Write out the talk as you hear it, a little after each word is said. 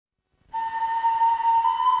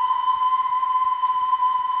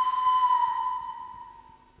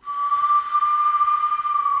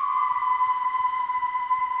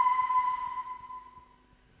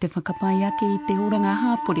Te whakapai ake I te oranga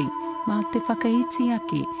hāpori, mā te whakaiti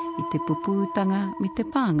ake I te pupuutanga me te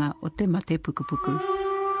pānga o te mate pukupuku.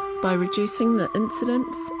 By reducing the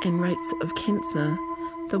incidence and rates of cancer,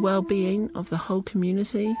 the well-being of the whole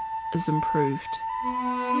community is improved.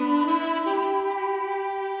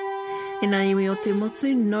 E nā iwi o te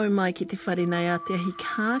motu, no mai ki te whare nei a Te Ahi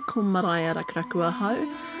Kaa, ko marae a rakaraku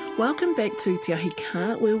ahau. Welcome back to Te Ahi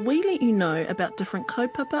Kaa, where we let you know about different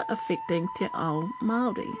kaupapa affecting te ao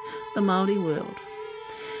Māori, the Māori world.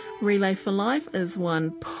 Relay for Life is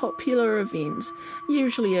one popular event,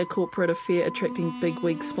 usually a corporate affair attracting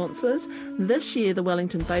bigwig sponsors. This year, the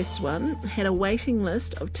Wellington-based one had a waiting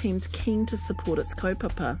list of teams keen to support its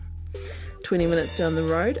kaupapa. 20 minutes down the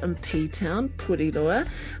road in P-Town, Porirua,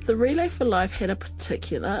 the Relay for Life had a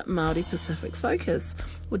particular Māori Pacific focus,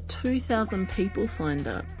 with 2,000 people signed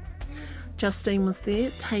up. Justine was there,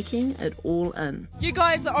 taking it all in. You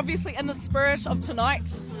guys are obviously in the spirit of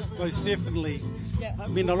tonight. Most definitely. Yeah. I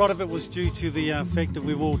mean, a lot of it was due to the fact that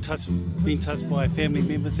we've all been touched by family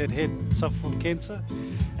members that had suffered from cancer,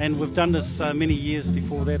 and we've done this many years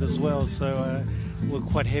before that as well, so we're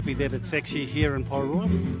quite happy that it's actually here in Porirua,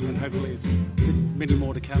 and hopefully it's many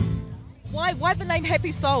more to come. Why the name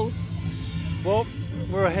Happy Souls? Well,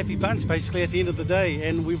 we're a happy bunch basically at the end of the day,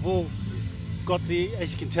 and we've all got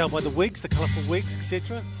as you can tell by the wigs, the colourful wigs,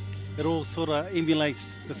 etc. It all sort of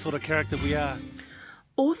emulates the sort of character we are.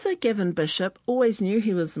 Author Gavin Bishop always knew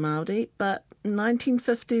he was Māori, but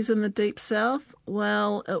 1950s in the Deep South,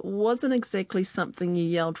 well, it wasn't exactly something you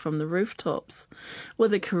yelled from the rooftops.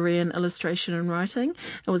 With a career in illustration and writing,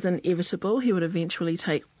 it was inevitable he would eventually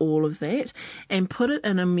take all of that and put it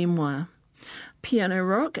in a memoir. Piano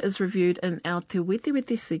Rock is reviewed in our Te Wete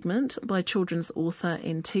Wete segment by children's author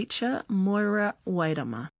and teacher Moira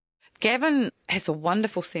Wairama. Gavin has a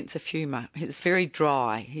wonderful sense of humour. He's very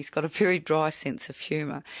dry. He's got a very dry sense of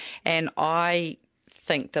humour. And I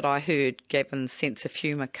think that I heard Gavin's sense of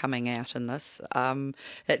humour coming out in this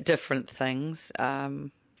at different things. I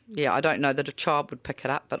don't know that a child would pick it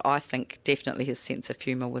up, but I think definitely his sense of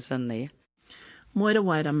humour was in there. Moira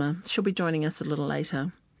Wairama, she'll be joining us a little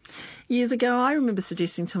later. Years ago, I remember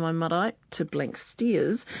suggesting to my marae, to blank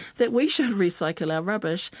stares, that we should recycle our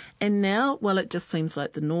rubbish, and now, well, it just seems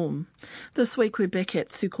like the norm. This week we're back at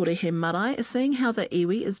Tukorehe marae, seeing how the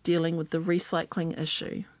iwi is dealing with the recycling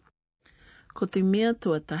issue. Ko te mea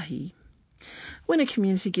tuatahi. When a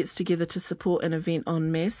community gets together to support an event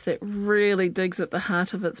en masse that really digs at the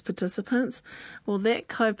heart of its participants, well, that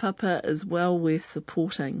kaupapa is well worth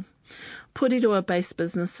supporting. Porirua-based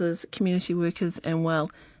businesses, community workers and,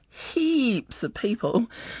 well, heaps of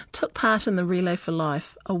people took part in the Relay for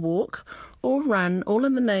Life, a walk or run, all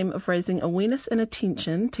in the name of raising awareness and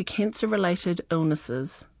attention to cancer-related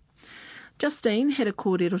illnesses. Justine had a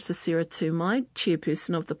kōrero to Sarah Tūmai,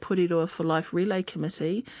 chairperson of the Porirua for Life Relay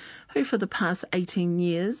Committee, who for the past 18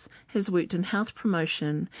 years has worked in health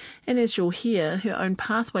promotion, and as you'll hear, her own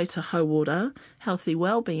pathway to hauora, healthy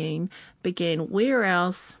well-being, began where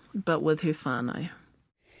else but with her whānau.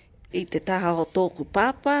 I te taha o tōku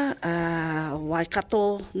pāpā,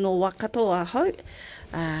 Waikato no Waikato ahau,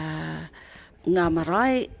 ngā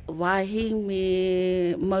marae, waihi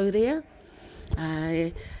me maurea.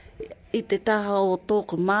 I te taha o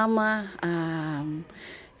tōku māma,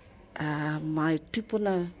 my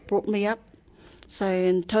tupuna brought me up. So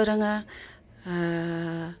in tauranga,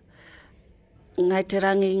 ngai te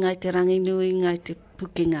rangi nui, ngai te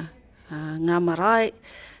pukinga. Ngā marae,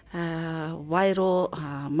 wairo,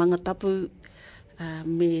 mangatapu,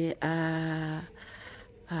 me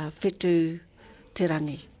whetu te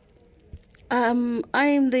rangi. I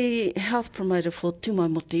am the health promoter for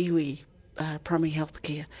Tūmai Mote Iwi Primary Health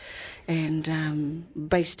Care, and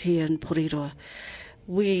based here in Porirua.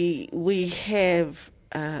 We have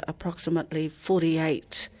approximately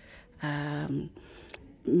 48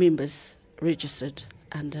 members registered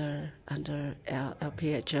under our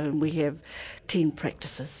PHO, and we have 10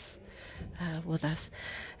 practices with us.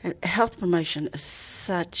 And health promotion is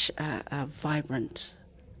such a vibrant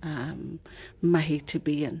mahi to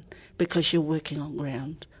be in, because you're working on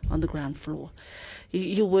the ground floor.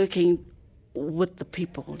 You're working with the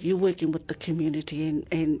people, you're working with the community,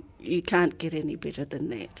 and you can't get any better than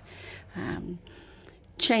that.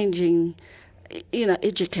 Changing,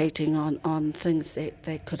 educating on things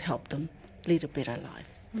that could help them lead a better life.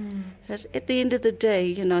 At the end of the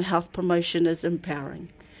day, health promotion is empowering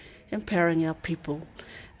our people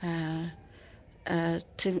to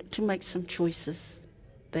make some choices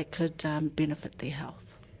that could benefit their health.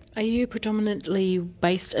 Are you predominantly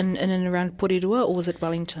based in and around Porirua, or was it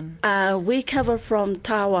Wellington? We cover from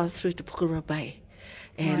Tawa through to Pukurua Bay,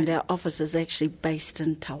 and Right. our office is actually based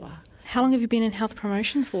in Tawa. How long have you been in health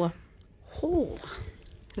promotion for? Oh,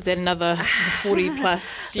 Is that another 40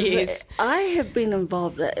 plus years? I have been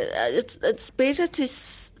involved. It's better to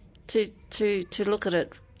look at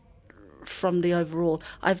it from the overall.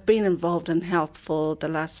 I've been involved in health for the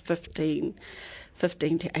last 15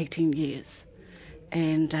 to 18 years.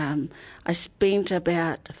 And I spent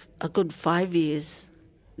about a good 5 years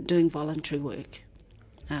doing voluntary work.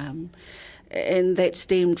 And that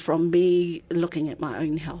stemmed from me looking at my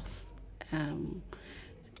own health.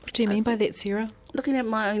 What do you mean by that, Sarah? Looking at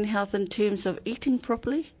my own health in terms of eating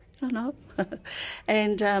properly, and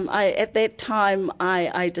at that time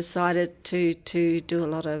I decided to do a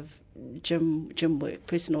lot of gym work,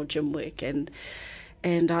 personal gym work, and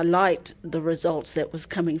I liked the results that was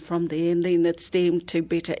coming from there. And then it stemmed to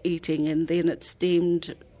better eating, and then it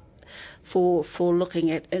stemmed for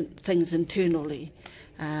looking at things internally,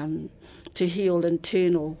 to heal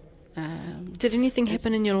internal. Did anything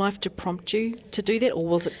happen in your life to prompt you to do that, or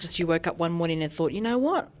was it just you woke up one morning and thought, you know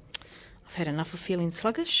what, I've had enough of feeling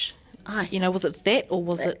sluggish? Was it that, or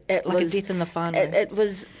was it like a death in the whānau? It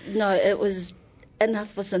was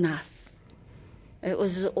enough was enough. It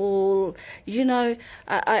was all,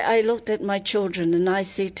 I looked at my children and I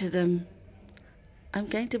said to them, I'm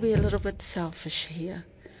going to be a little bit selfish here.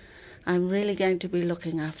 I'm really going to be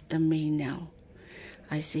looking after me now.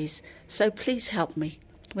 I says, so please help me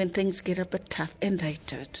when things get a bit tough, and they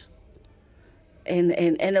did. And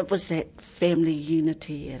it was that family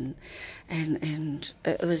unity, and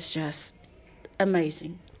it was just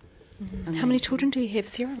amazing. Mm-hmm. How many children do you have,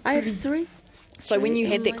 Sarah? I have 3. So when you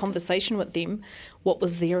had that my conversation with them, what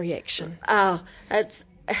was their reaction? I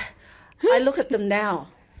look at them now.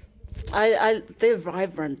 They're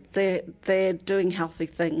vibrant. They're doing healthy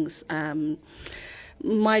things.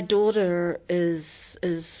 My daughter is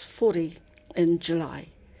 40 in July,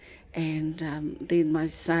 and then my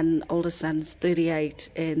older son's 38,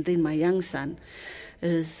 and then my young son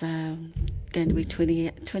is going to be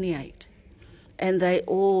 28, and they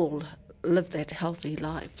all live that healthy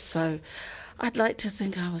life. So I'd like to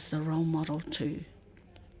think I was the role model to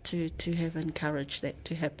have encouraged that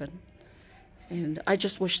to happen, and I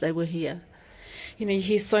just wish they were here. You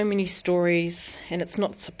hear so many stories, and it's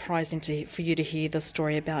not surprising for you to hear the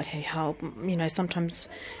story about how sometimes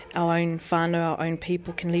our own whānau, our own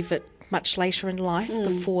people can leave it much later in life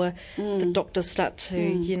before the doctors start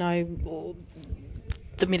to, or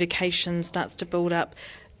the medication starts to build up.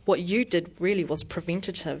 What you did really was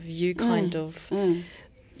preventative. You kind of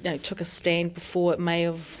took a stand before it may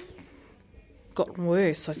have gotten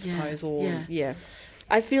worse, I suppose. Yeah.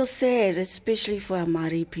 I feel sad, especially for our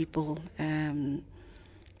Māori people, and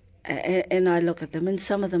I look at them, and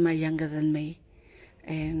some of them are younger than me,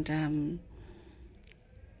 and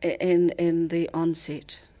the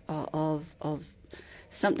onset of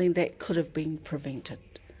something that could have been prevented.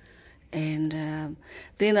 And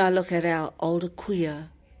then I look at our older queer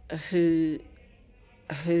who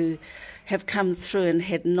have come through and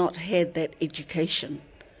had not had that education.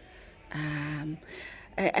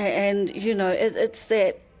 It's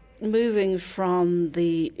that moving from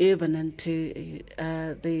the urban into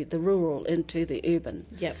the rural into the urban.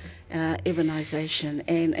 Yep. Urbanisation,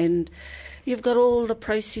 and you've got all the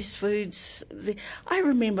processed foods. I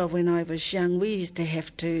remember when I was young, we used to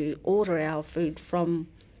have to order our food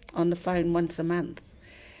on the phone once a month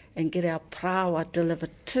and get our prawa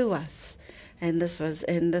delivered to us. And this was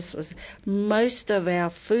most of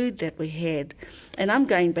our food that we had. And I'm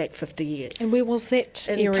going back 50 years. And where was that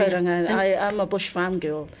in area? Tauranga. I'm a bush farm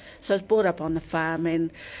girl, so I was brought up on the farm.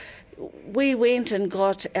 And we went and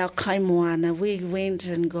got our kaimoana. We went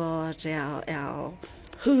and got our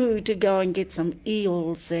huhu to go and get some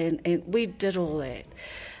eels, and we did all that.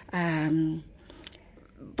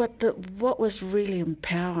 But what was really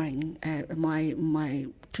empowering, my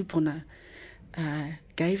tupuna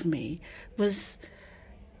gave me, was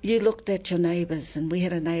you looked at your neighbours, and we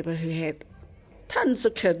had a neighbour who had tons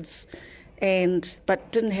of kids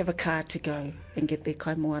but didn't have a car to go and get their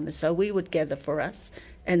kaimoana, so we would gather for us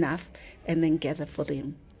enough and then gather for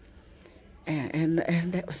them, and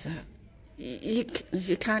that was you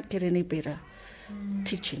can't get any better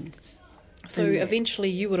teachings. So eventually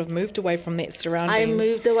you would have moved away from that surrounding. I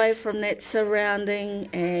moved away from that surrounding,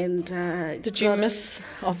 and did you miss?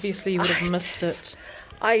 Obviously, you would have missed it.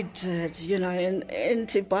 I did, and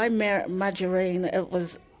to buy margarine, it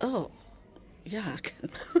was yuck,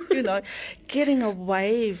 getting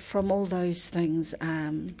away from all those things,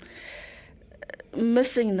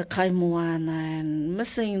 missing the kaimoana and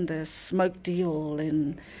missing the smoked eel,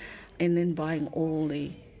 and then buying all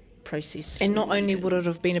the processed. And not only would it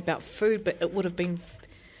have been about food, but it would have been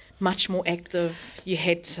much more active. You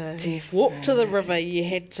had to walk to the river. You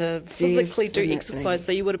had to physically do exercise.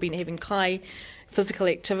 So you would have been having physical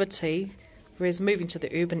activity. Whereas moving to the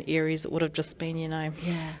urban areas, it would have just been,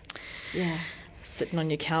 sitting on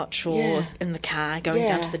your couch or in the car, going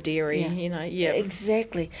down to the dairy,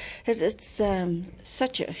 Exactly. It's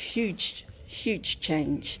such a huge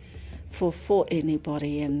change for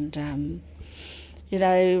anybody. And,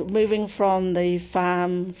 moving from the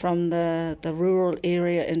farm, from the rural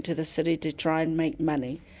area into the city to try and make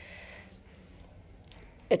money,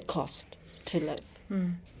 it cost to live.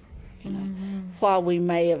 While we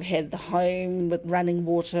may have had the home with running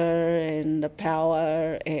water and the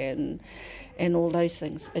power and all those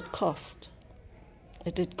things, it cost.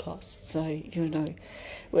 It did cost. So,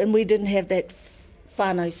 when we didn't have that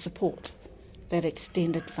whānau support, that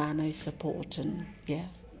extended whānau support, and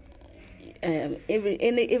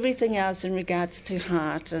everything else in regards to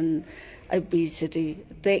heart and obesity,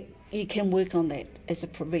 that you can work on that as a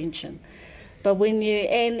prevention. But when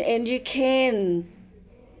you can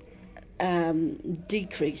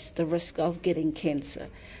decrease the risk of getting cancer.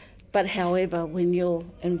 But however, when you're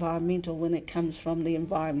environmental, when it comes from the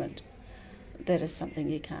environment, that is something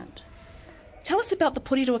you can't. Tell us about the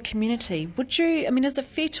Porirua community. Is it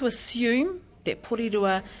fair to assume that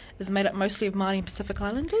Porirua is made up mostly of Māori and Pacific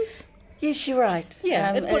Islanders? Yes, you're right.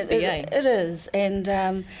 Yeah, it would be, It is. And,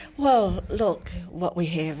 look what we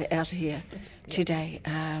have out here today.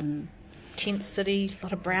 Tent city, a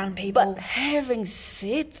lot of brown people. But having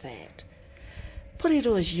said that,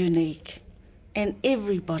 Porirua is unique, and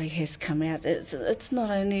everybody has come out. It's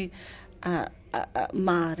not only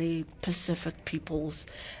Māori, Pacific peoples.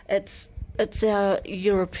 It's our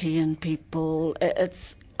European people.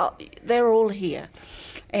 They're all here,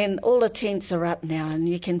 and all the tents are up now, and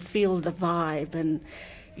you can feel the vibe. And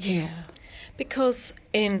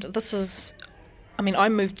I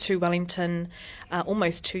moved to Wellington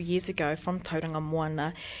almost 2 years ago from Tauranga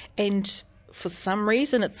Moana, and for some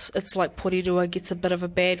reason it's like Porirua gets a bit of a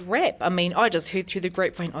bad rap. I just heard through the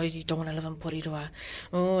grapevine, you don't want to live in Porirua.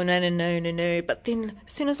 Oh, no. But then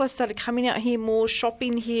as soon as I started coming out here more,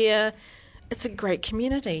 shopping here, it's a great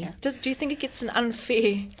community. Yeah. Do you think it gets an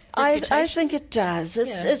unfair reputation? I think it does.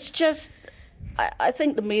 It's just, I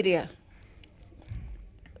think the media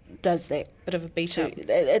does that. Bit of a beat up.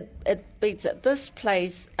 It beats it. This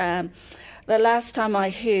place, the last time I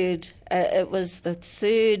heard, it was the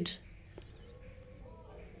third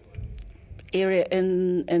area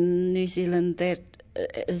in New Zealand that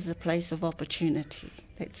is a place of opportunity.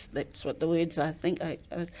 That's what the words I think.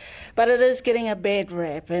 But it is getting a bad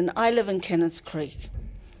rap, and I live in Cannons Creek.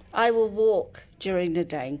 I will walk during the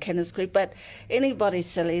day in Cannons Creek, but anybody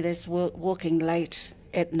silly that's walking late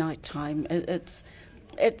at night time,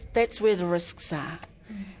 that's where the risks are.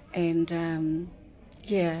 And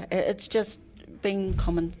it's just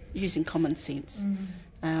using common sense.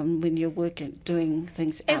 When you're doing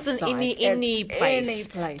things outside. As in any place. Any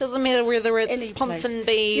place. Doesn't matter whether it's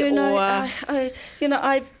Ponsonby or...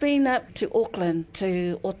 I've been up to Auckland,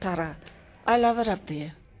 to Otara. I love it up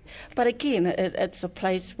there. But again, it's a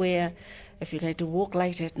place where if you're going to walk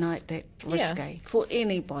late at night, that's risky for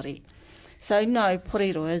anybody. So no,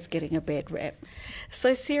 Porirua is getting a bad rap.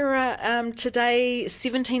 So Sarah, today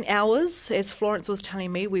 17 hours, as Florence was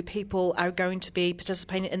telling me, where people are going to be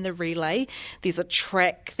participating in the relay. There's a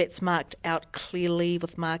track that's marked out clearly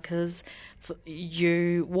with markers.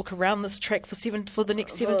 You walk around this track for the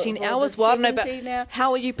next 17 hours. Well, I don't know, but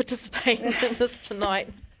how are you participating in this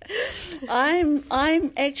tonight? I'm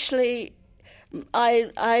actually,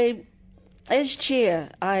 I as chair,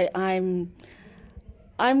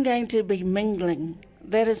 I'm going to be mingling.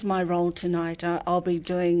 That is my role tonight. I'll be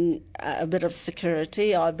doing a bit of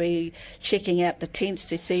security. I'll be checking out the tents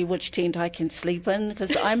to see which tent I can sleep in,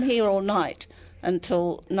 because I'm here all night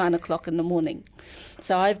until 9 o'clock in the morning.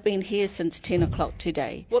 So I've been here since 10 o'clock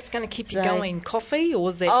today. What's going to keep you going? Coffee, or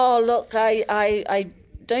is that... Oh, look, I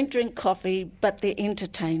don't drink coffee, but the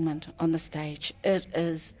entertainment on the stage. It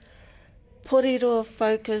is Porirua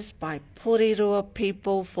focused by Porirua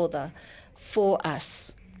people for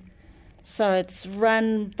us. So it's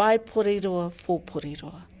run by Porirua for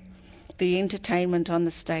Porirua. The entertainment on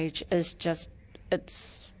the stage is just,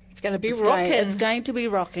 it's going to be rocking. It's going to be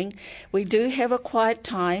rocking. We do have a quiet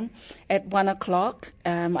time at 1 o'clock.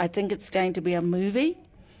 I think it's going to be a movie.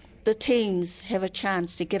 The teams have a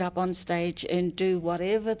chance to get up on stage and do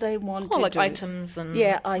whatever they want to like do. items and...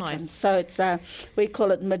 Yeah, items. Nice. So it's we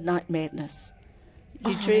call it Midnight Madness.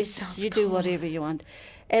 You dress, you do whatever you want.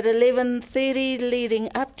 At 11:30, leading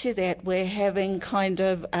up to that, we're having kind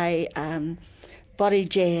of a body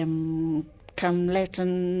jam come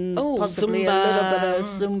Latin, Oh, possibly Zumba. a little bit of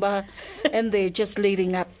Zumba, and they're just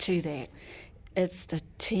leading up to that. It's the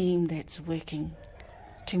team that's working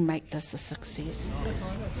to make this a success.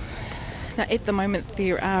 Now, at the moment,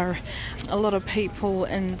 there are a lot of people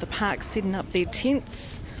in the park setting up their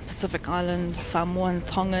tents, Pacific Island, Samoan,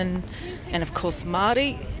 Tongan, and of course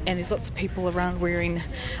Māori. And there's lots of people around wearing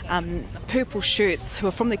purple shirts who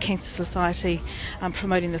are from the Cancer Society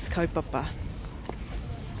promoting this kaupapa.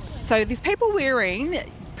 So there's people wearing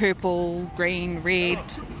purple, green, red,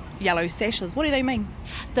 yellow sashes. What do they mean?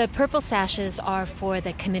 The purple sashes are for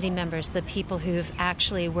the committee members, the people who've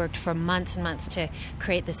actually worked for months and months to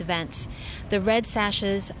create this event. The red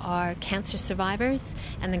sashes are cancer survivors,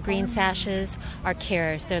 and the green sashes are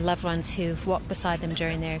carers, their loved ones who've walked beside them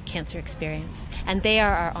during their cancer experience. And they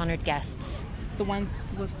are our honoured guests. The ones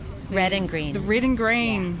with Red and green. The red and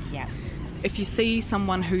green. Yeah. If you see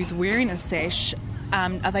someone who's wearing a sash,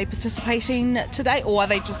 are they participating today, or are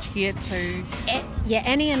they just here to...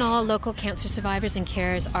 Any and all local cancer survivors and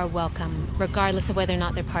carers are welcome, regardless of whether or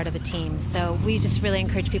not they're part of a team. So we just really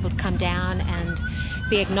encourage people to come down and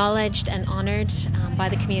be acknowledged and honoured by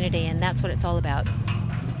the community, and that's what it's all about.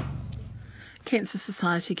 Cancer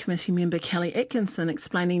Society Committee member Kelly Atkinson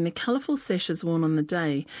explaining the colourful sashes worn on the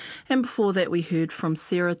day, and before that we heard from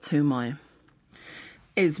Sarah Tumai.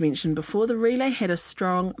 As mentioned before, the relay had a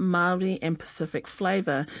strong Māori and Pacific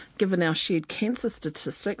flavour. Given our shared cancer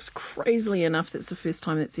statistics, crazily enough, that's the first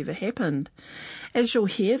time that's ever happened. As you'll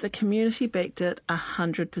hear, the community backed it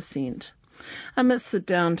 100%. Amidst the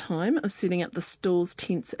downtime of setting up the stalls,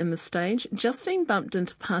 tents and the stage, Justine bumped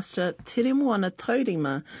into Pastor Tere Moana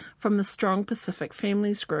Taurima from the Strong Pacific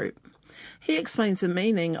Families Group. He explains the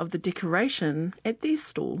meaning of the decoration at their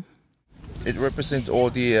stall. It represents all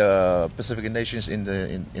the Pacific nations in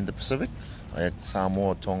the Pacific, like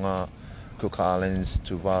Samoa, Tonga, Cook Islands,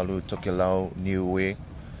 Tuvalu, Tokelau, Niue,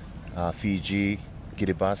 Fiji,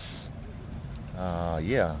 Kiribati.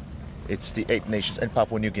 It's the 8 nations, and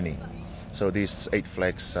Papua New Guinea. So these 8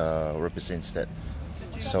 flags represents that.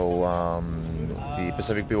 So the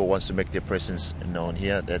Pacific people wants to make their presence known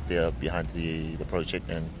here, that they are behind the project,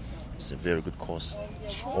 and it's a very good cause.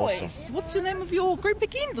 Awesome. What's the name of your group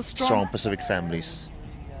again? The Strong Pacific Families.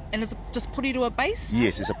 And is it just Porirua base?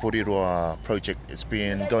 Yes, it's a Porirua project. It's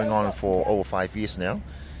been going on for over 5 years now.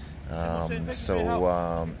 It's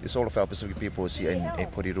all of our Pacific people here in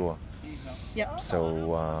Porirua. Yep.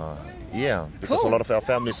 So, because Cool. a lot of our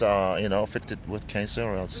families are, affected with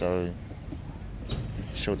cancer, so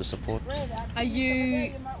show the support.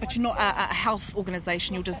 But you're not a health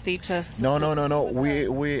organisation, you're just there to... No.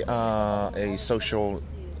 We are a social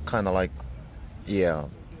kind of like, a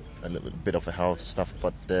little bit of a health stuff,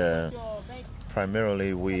 but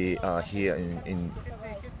primarily we are here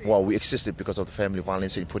we existed because of the family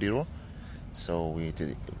violence in Porirua. So we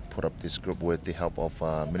did put up this group with the help of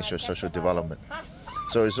Ministry of Social Development.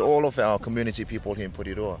 So it's all of our community people here in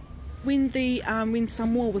Porirua. When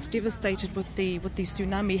Samoa was devastated with the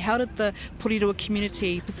tsunami, how did the Porirua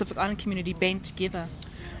community, Pacific Island community, band together?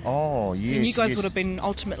 Oh, yes. And you guys would have been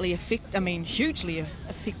ultimately hugely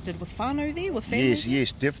affected with whānau there, with families?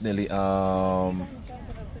 Yes, definitely.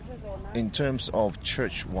 In terms of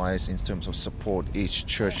church-wise, in terms of support, each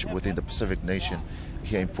church within the Pacific Nation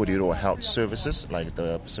here in Porirua held services like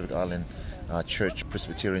the Pacific Island Church,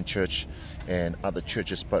 Presbyterian Church, and other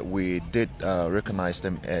churches, but we did recognize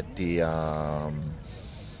them at the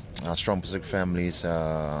Strong Pacific Families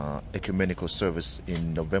ecumenical service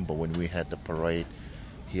in November when we had the parade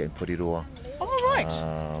here in Porirua. All right.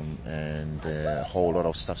 And a whole lot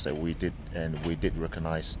of stuff that we did, and we did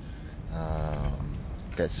recognize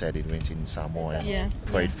that said it went in Samoa and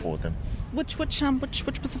prayed for them. Which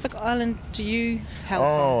Pacific Island do you hail from?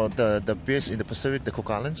 Oh, the best in the Pacific, the Cook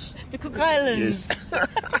Islands. The Cook Islands. Yes.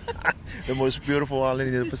 The most beautiful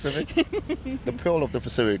island in the Pacific. The pearl of the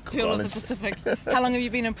Pacific. Cook Pearl of the Islands. Pacific. How long have you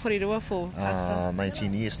been in Porirua for, Pastor?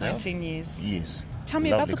 19 years now. 19 years. Yes. Tell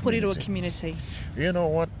me Lovely about the Porirua community. You know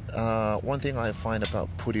what? One thing I find about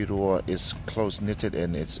Porirua is close-knitted,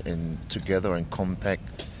 and it's together and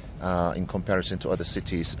compact in comparison to other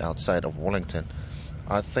cities outside of Wellington.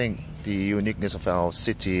 I think the uniqueness of our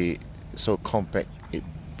city, so compact, it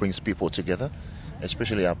brings people together,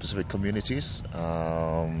 especially our Pacific communities.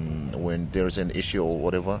 When there's an issue or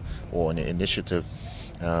whatever, or an initiative,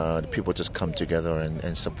 the people just come together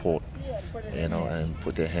and support, and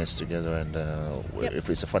put their hands together, and if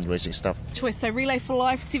it's a fundraising stuff. Choice. So Relay for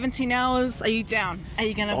Life, 17 hours. Are you down? Are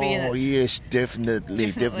you going to be in it? Oh, yes, definitely.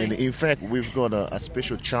 In fact, we've got a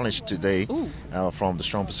special challenge today from the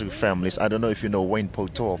Strong Pacific Families. I don't know if you know Wayne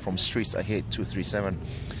Potoa from Streets Ahead 237.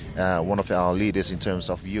 one of our leaders in terms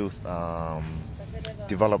of youth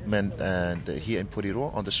development and here in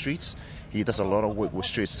Porirua on the streets. He does a lot of work with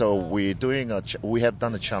streets. So we have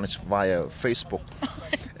done a challenge via Facebook,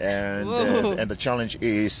 and the challenge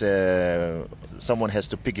is someone has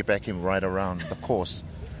to piggyback him right around the course,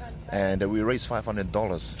 and we raised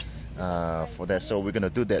 $500 for that. So we're going to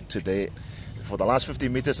do that today. For the last 50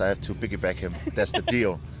 meters, I have to piggyback him. That's the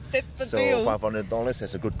deal. That's the deal. So $500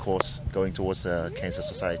 is a good cause going towards Cancer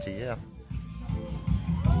Society. Yeah.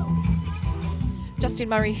 Justine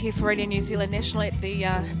Murray here for Radio New Zealand National at the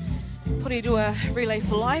Porirua Relay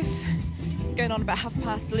for Life, going on about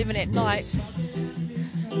 11:30 at night.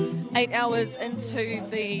 8 hours into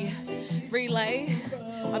the relay,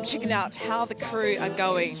 I'm checking out how the crew are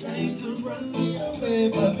going.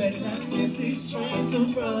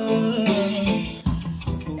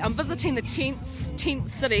 I'm visiting the tent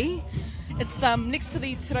city. It's next to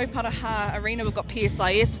the Te Rauparaha Arena. We've got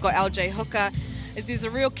PSIS, we've got LJ Hooker. There's a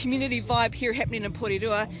real community vibe here happening in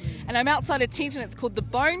Porirua. And I'm outside a tent and it's called the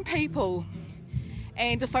Bone People.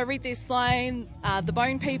 And if I read their sign, the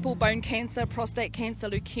Bone People, bone cancer, prostate cancer,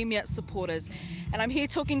 leukemia supporters. And I'm here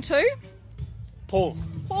talking to... Paul.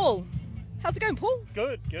 Paul. How's it going, Paul?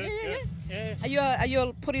 Good. Yeah. Are you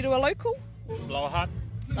a Porirua local? Lower Hutt.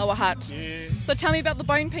 Lower Hutt. Yeah. So tell me about the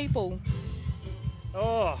Bone People.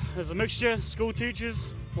 Oh, there's a mixture, school teachers.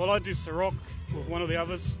 Well, I do Sarok with one of the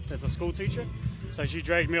others as a school teacher. So she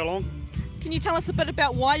dragged me along. Can you tell us a bit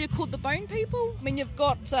about why you're called the Bone People? I mean, you've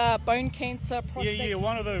got bone cancer, prostate... Yeah,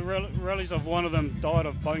 one of the rallies of one of them died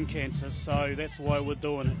of bone cancer, so that's why we're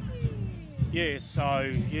doing it. Yeah, so,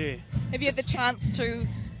 yeah. Have you had the chance to...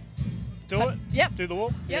 Do it? Yep. Do the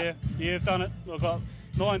walk? Yep. Yeah, I've done it. I've got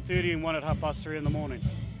 9:30 and one at 3:30 in the morning.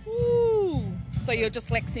 Ooh. So you're just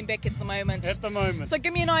laxing back at the moment? At the moment. So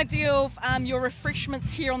give me an idea of your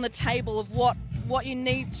refreshments here on the table, of what you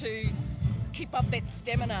need to keep up that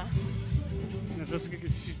stamina. Is this,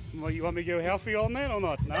 you want me to go healthy on that or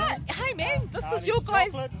not? No? Hey man, this is your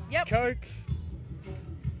guys. Yep. Coke,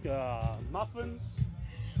 muffins,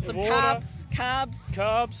 some water,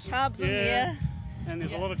 carbs in there. And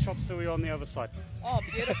there's a lot of chop suey on the other side. Oh,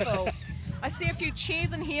 beautiful. I see a few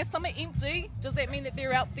chairs in here. Some are empty. Does that mean that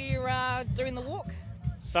they're out there doing the walk?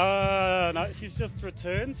 So, no, she's just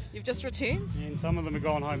returned. You've just returned? And some of them are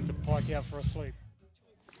gone home to pike out for a sleep.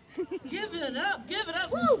 Give it up.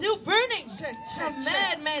 Woo! Still burning. Some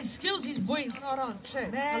madman skills these boys. Hold on,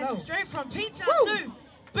 check. Man, Hello. straight from P-Town too.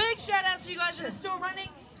 Big shout out to you guys that are still running.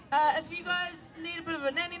 If you guys need a bit of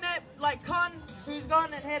a nanny nap, like Con, who's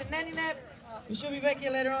gone and had a nanny nap, we should be back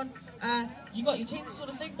here later on. You got your tent sort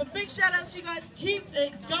of thing. But big shout out to you guys. Keep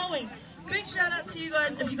it going. Big shout out to you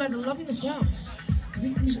guys if you guys are loving the sounds.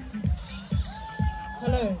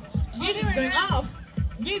 Hello. Music's going off.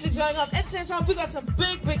 Music's going up. At the same time, we got some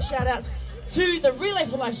big shout outs to the Relay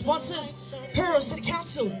for Life sponsors, Porirua City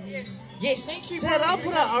Council. Yes, thank you. Te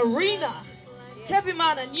Rauparaha Arena,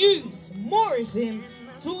 Kapimana News, More FM,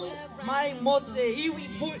 Tu Mai Mo Te Iwi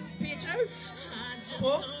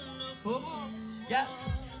PHO. Yeah.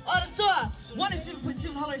 Oratua,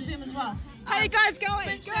 107.7 Hollow FM as well. How you guys going?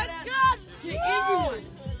 Big shout out to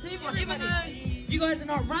everyone. Even though you guys are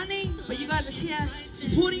not running, but you guys are here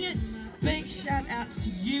supporting it. Big shout outs to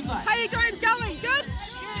you guys. How you guys going? Good?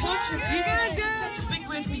 Contributing. Such a big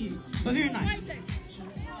word for you, but very nice.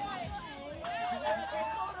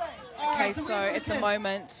 Okay, so at the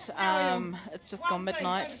moment, it's just gone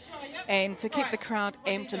midnight, and to keep the crowd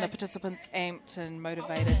amped and the participants amped and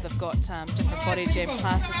motivated, they've got different body jam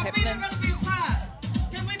classes happening.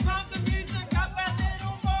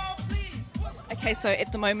 Okay, so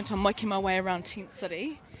at the moment I'm making my way around Tent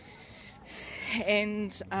City,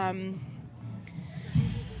 and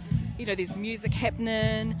there's music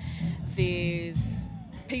happening, there's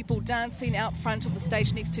people dancing out front of the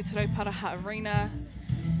stage next to Te Rauparaha Arena,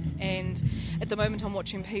 and at the moment I'm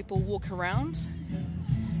watching people walk around.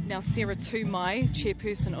 Now Sarah Tumai,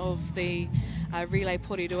 chairperson of the Relay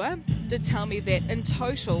Porirua, did tell me that in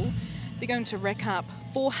total they're going to rack up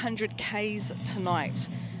 400 Ks tonight.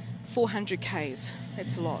 400 Ks,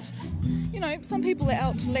 that's a lot. Some people are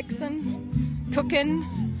out laxing, cooking,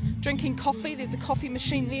 drinking coffee. There's a coffee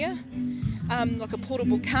machine there, like a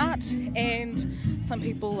portable cart, and some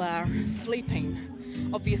people are sleeping.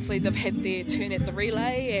 Obviously they've had their turn at the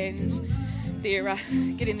relay and they're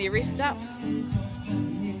getting their rest up.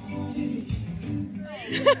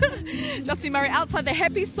 Justine Murray outside the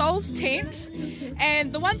Happy Souls tent,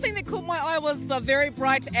 and the one thing that caught my eye was the very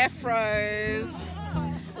bright afros.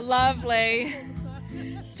 Lovely.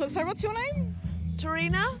 So what's your name?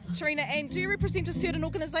 Tarina. Tarina, and do you represent a certain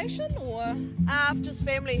organisation or? Just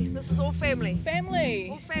family. This is all family. Family?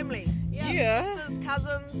 All family. Yeah. Sisters,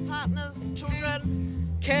 cousins, partners,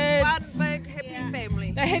 children. Kids. One big happy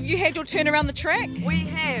family. Now, have you had your turn around the track? We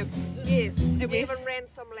have, yes. And we even ran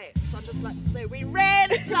some laps. I'd just like to say we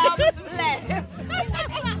ran some laps.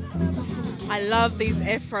 I love these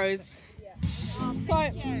afros. So,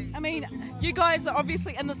 I mean, you guys are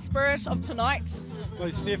obviously in the spirit of tonight.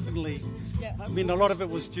 Most definitely. I mean, a lot of it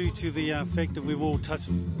was due to the fact that we've all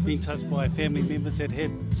been touched by family members that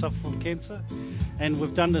had suffered from cancer, and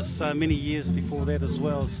we've done this many years before that as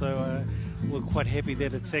well. So we're quite happy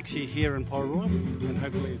that it's actually here in Paenga, and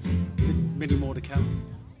hopefully it's many more to come.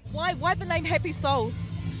 Why the name Happy Souls?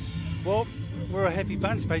 Well, we're a happy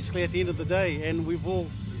bunch basically at the end of the day, and we've all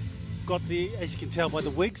got as you can tell by the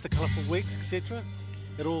wigs, the colourful wigs, etc.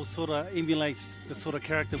 It all sort of emulates the sort of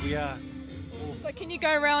character we are. So can you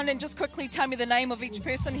go around and just quickly tell me the name of each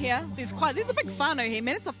person here? There's a big whānau here,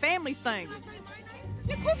 man. It's a family thing.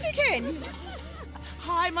 Yeah, of course you can.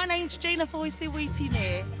 Hi, my name's Gina Foisi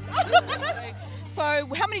Witime. So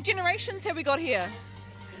how many generations have we got here?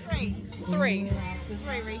 Three. Three,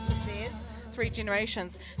 Rita says. 3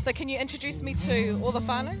 generations. So can you introduce me to all the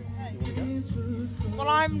whānau? Well,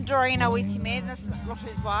 I'm Dorina Witime, and this is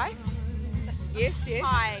Rotu's wife. Yes.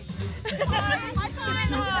 Hi. Hi.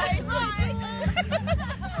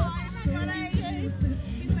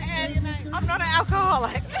 And I'm not an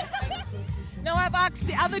alcoholic. Now, I've asked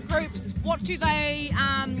the other groups, what do they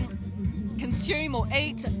consume or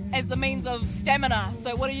eat as the means of stamina?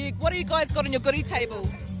 So what do you guys got on your goodie table?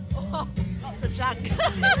 Oh, lots of junk.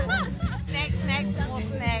 Snacks, more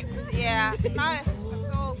snacks. Yeah. No,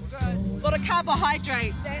 it's all good. A lot of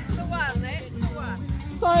carbohydrates. That's the one.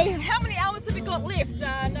 So, how many hours have we got left?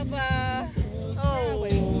 Another...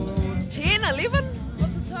 10, 11?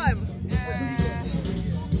 What's the time?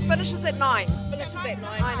 Finishes at 9. Finishes at 9.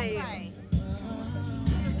 9 a.m.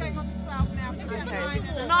 It's going on to 12 now.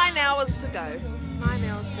 Okay, so 9 hours to go. 9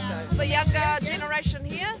 hours to go. It's the younger generation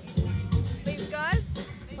here. These guys.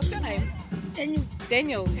 What's your name?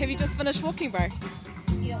 Daniel. Have you just finished walking, bro?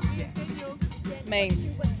 Yeah.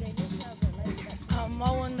 Me. I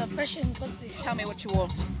won the fashion contest. Tell me what you wore.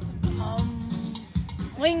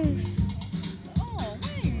 Wings. Oh,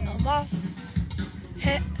 wings. A mask,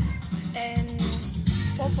 hat, and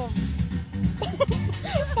pom-poms.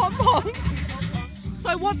 Pom-poms.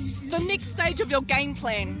 So what's the next stage of your game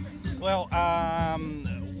plan? Well,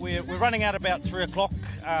 we're running out about 3 o'clock.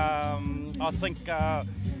 I think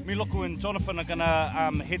Miloku and Jonathan are going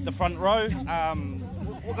to head the front row.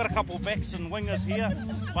 We've got a couple of backs and wingers here,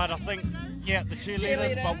 but I think, the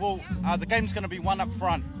cheerleaders. But the game's going to be one up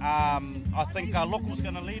front. I think Loku's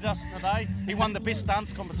going to lead us today. He won the best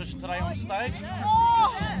dance competition today on stage.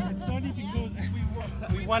 It's only because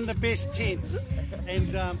we won the best tent,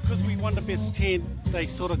 and because we won the best tent, they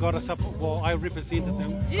sort of got us up. Well, I represented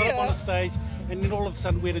them. Got up on a stage, and then all of a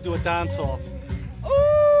sudden we had to do a dance off.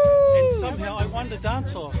 Ooh! And somehow I won the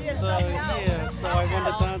dance off. So I won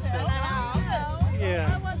the dance off.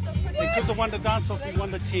 Yeah. Because I won the dance off, we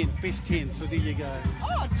won the best 10. So there you go.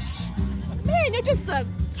 Oh, man, you're just a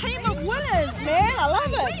team of winners, man. I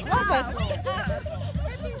love it.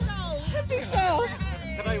 Happy soul.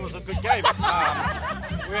 Today was a good game.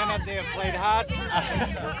 We went out there and played hard.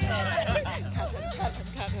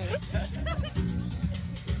 Cut it.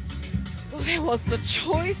 Well, that was the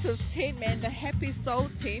choicest tent, man. The Happy Soul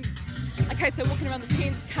tent. Okay, so walking around the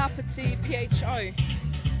tents, Kapiti PHO.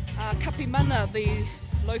 Kapi Mana, the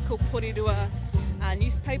local Porirua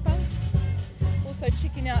newspaper. Also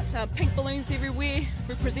checking out pink balloons everywhere,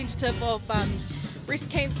 representative of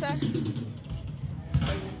breast cancer.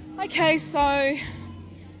 Okay, so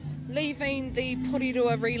leaving the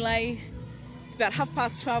Porirua relay, it's about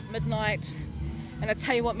 12:30 midnight, and I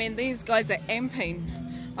tell you what, man, these guys are amping.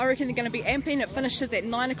 I reckon they're going to be amping. It finishes at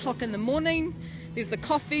 9 o'clock in the morning. There's the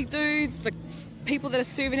coffee dudes, the people that are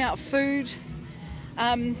serving out food.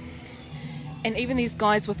 And even these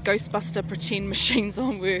guys with Ghostbuster pretend machines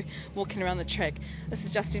on were walking around the track. This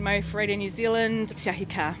is Justine Murray for Radio New Zealand. Te ahi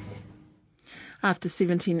ka. After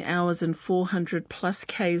 17 hours and 400 plus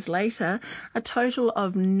Ks later, a total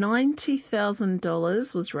of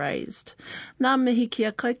 $90,000 was raised. Nā mihi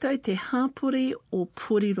kia koutou te hāpuri o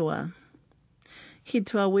Porirua. Head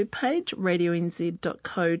to our webpage,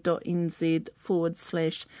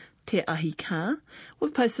 radionz.co.nz/Te Ahi Ka.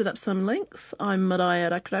 We've posted up some links. I'm Marae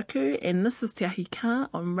Rakuraku, and this is Te Ahi Ka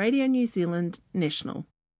on Radio New Zealand National.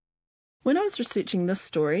 When I was researching this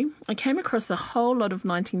story, I came across a whole lot of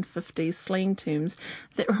 1950s slang terms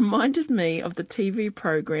that reminded me of the TV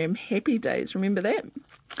program Happy Days. Remember that?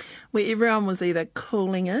 where everyone was either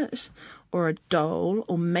cooling it or a dole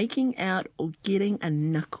or making out or getting a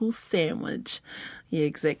knuckle sandwich. Yeah,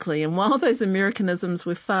 exactly. And while those Americanisms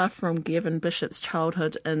were far from Gavin Bishop's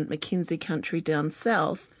childhood in Mackenzie country down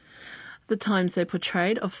south, the times they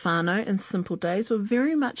portrayed of whānau and simple days were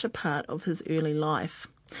very much a part of his early life.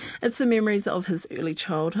 It's the memories of his early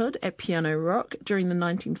childhood at Piano Rock during the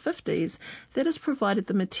 1950s that has provided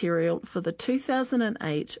the material for the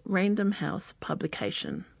 2008 Random House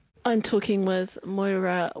publication. I'm talking with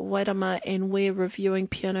Moira Wairama and we're reviewing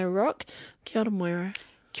Piano Rock. Kia ora, Moira.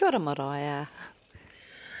 Kia ora, marae.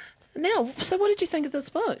 Now, so what did you think of this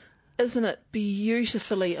book? Isn't it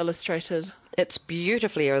beautifully illustrated? It's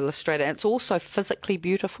beautifully illustrated. It's also physically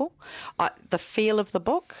beautiful. The feel of the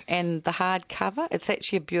book and the hardcover, it's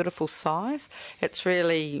actually a beautiful size. It's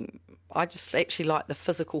really, I just actually like the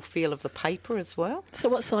physical feel of the paper as well. So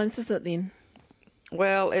what size is it then?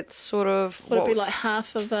 Well, it's sort of... Would it be like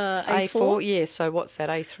half of a A4? Yeah, so what's that,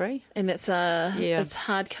 A3? And that's it's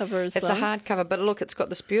hardcover as well? It's a hardcover, but look, it's got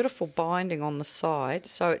this beautiful binding on the side.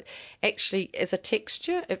 So it actually, as a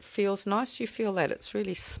texture, it feels nice. You feel that. It's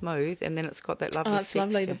really smooth, and then it's got that lovely texture. Oh,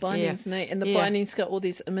 it's lovely. The binding's neat. And the binding's got all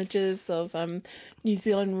these images of New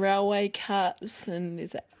Zealand railway cuts, and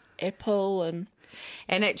there's an apple and...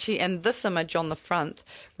 And actually, and this image on the front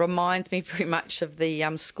reminds me very much of the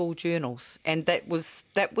school journals, and that was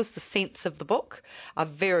the sense of the book, a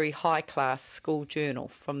very high class school journal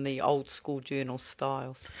from the old school journal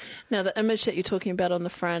styles. Now, the image that you're talking about on the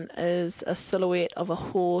front is a silhouette of a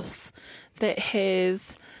horse that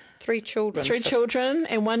has three children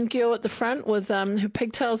and one girl at the front with her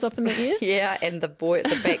pigtails up in the air. Yeah, and the boy at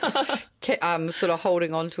the back's sort of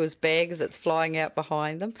holding on to his bag as it's flying out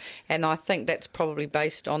behind them. And I think that's probably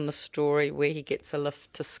based on the story where he gets a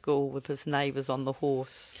lift to school with his neighbours on the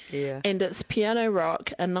horse. Yeah. And it's Piano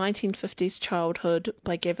Rock, a 1950s childhood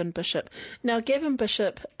by Gavin Bishop. Now, Gavin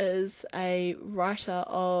Bishop is a writer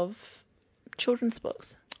of children's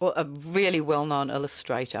books. Well, a really well-known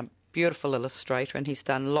illustrator. Beautiful illustrator, and he's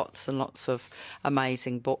done lots and lots of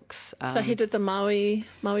amazing books. So he did the Maui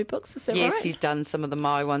books, is that right? Yes, he's done some of the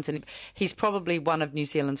Maui ones, and he's probably one of New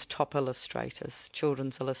Zealand's top illustrators,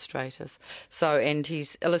 children's illustrators. So, and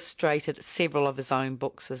he's illustrated several of his own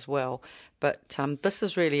books as well. But this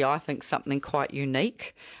is really, I think, something quite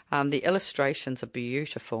unique. The illustrations are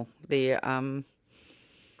beautiful. They're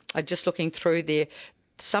just looking through there.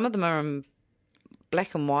 Some of them are in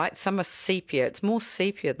black and white, some are sepia. It's more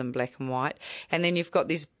sepia than black and white. And then you've got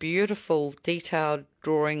these beautiful detailed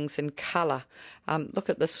drawings in colour. Look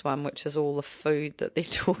at this one, which is all the food that they're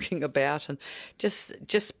talking about, and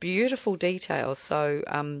just beautiful details. So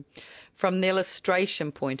from the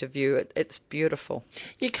illustration point of view, it's beautiful.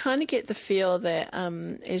 You kind of get the feel that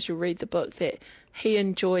as you read the book that he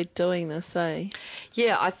enjoyed doing this, eh?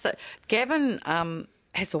 Yeah, Gavin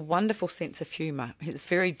has a wonderful sense of humour. It's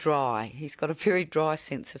very dry. He's got a very dry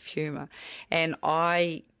sense of humour. And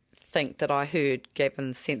I think that I heard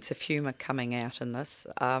Gavin's sense of humour coming out in this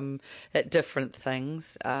at different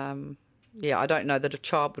things. Yeah, I don't know that a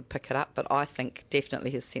child would pick it up, but I think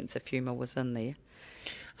definitely his sense of humour was in there.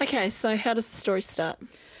 Okay, so how does the story start?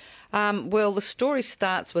 Well, the story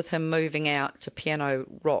starts with him moving out to Piano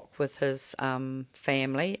Rock with his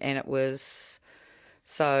family, and it was...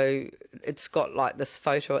 So it's got like this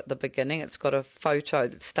photo at the beginning. It's got a photo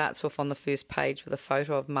that starts off on the first page with a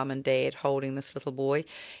photo of mum and dad holding this little boy,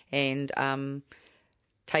 and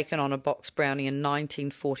taken on a box brownie in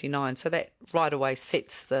 1949. So that right away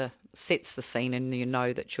sets the scene, and you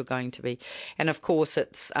know that you're going to be. And of course,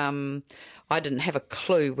 it's I didn't have a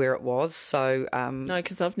clue where it was, so no,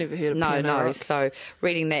 because I've never heard of Piano Rock. So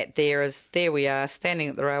reading that there we are standing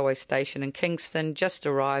at the railway station in Kingston, just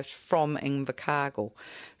arrived from Invercargill.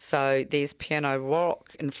 So there's Piano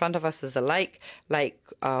Rock. In front of us is a Lake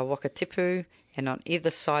Wakatipu, and on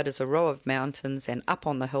either side is a row of mountains, and up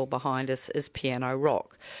on the hill behind us is Piano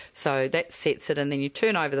Rock. So that sets it, and then you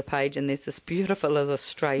turn over the page and there's this beautiful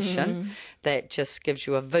illustration that just gives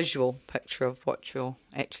you a visual picture of what you're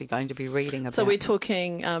actually going to be reading about. So we're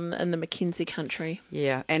talking in the Mackenzie country.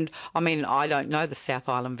 Yeah, and I mean, I don't know the South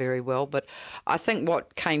Island very well, but I think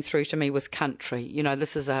what came through to me was country. You know,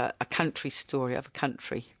 this is a country story of a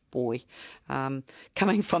country boy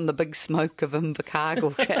coming from the big smoke of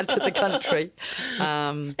Invercargill out to the country.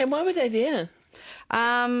 And why were they there?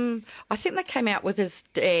 I think they came out with his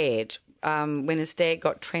dad. When his dad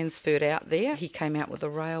got transferred out there, he came out with the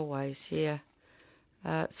railways, yeah.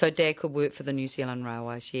 So Dad could work for the New Zealand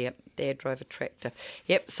Railways, yeah. Dad drove a tractor.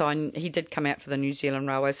 Yep, so he did come out for the New Zealand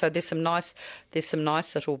Railways. So there's some nice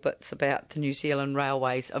little bits about the New Zealand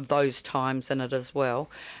Railways of those times in it as well.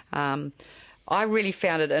 I really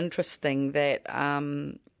found it interesting that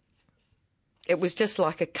it was just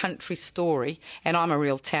like a country story, and I'm a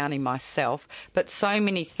real townie myself, but so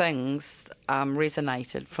many things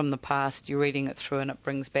resonated from the past. You're reading it through and it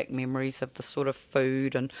brings back memories of the sort of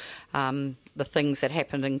food and the things that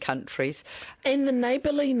happened in countries. And the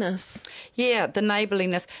neighbourliness. Yeah, the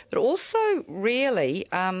neighbourliness, but also really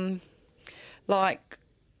like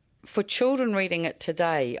for children reading it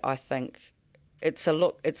today, I think it's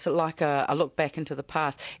like a look back into the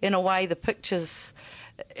past. In a way, the pictures,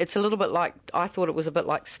 it's a little bit like, I thought it was a bit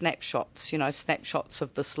like snapshots, snapshots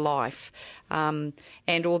of this life. And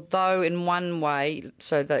although in one way,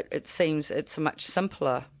 so that it seems it's a much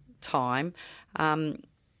simpler time,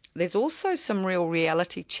 there's also some real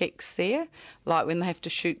reality checks there, like when they have to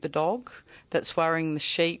shoot the dog that's worrying the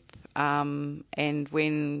sheep, and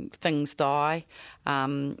when things die.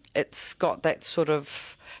 It's got that sort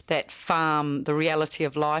of, that farm, the reality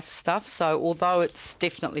of life stuff. So although it's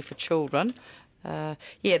definitely for children, the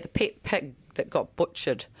pet pig that got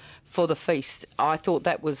butchered for the feast, I thought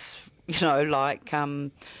that was, like,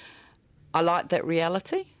 I like that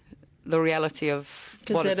reality. The reality of...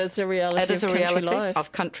 Because that is a reality of country life.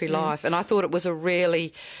 Of country life. And I thought it was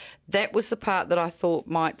that was the part that I thought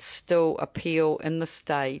might still appeal in this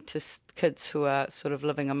day to kids who are sort of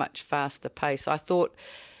living a much faster pace. I thought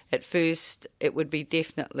at first it would be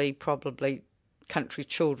definitely probably country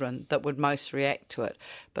children that would most react to it.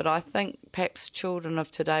 But I think perhaps children of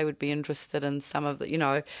today would be interested in some of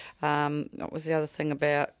the, what was the other thing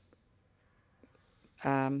about...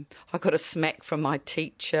 I got a smack from my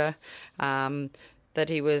teacher that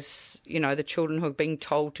he was, the children who were being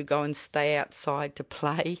told to go and stay outside to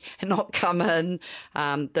play and not come in,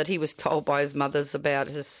 that he was told by his mothers about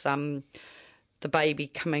his the baby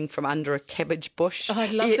coming from under a cabbage bush. Oh, I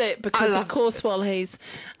love that because, of course, while he's,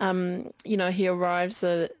 he arrives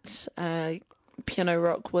at Piano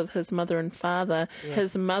Rock with his mother and father,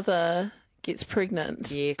 his mother gets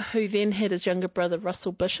pregnant, who then had his younger brother,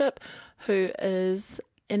 Russell Bishop, who is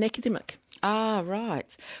an academic. Ah,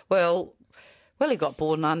 right. Well, he got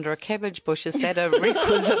born under a cabbage bush. Is that a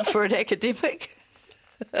requisite for an academic?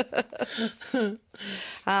 The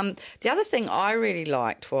other thing I really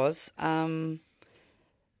liked was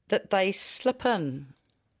that they slip in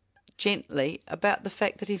gently about the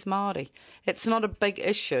fact that he's Māori. It's not a big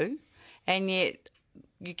issue, and yet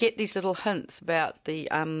you get these little hints about the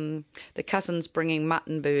cousins bringing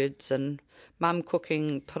mutton birds and mum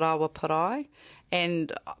cooking parawa parai.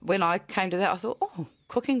 And when I came to that, I thought, oh,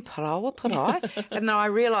 cooking parawa parai? And then I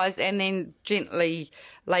realised, and then gently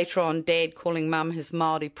later on, Dad calling mum his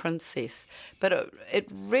Māori princess. But it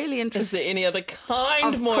really interested... Is there any other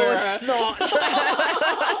kind, Of Moira? course not.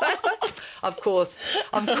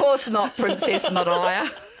 Of course not, Princess Mariah.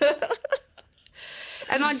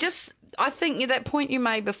 And I think that point you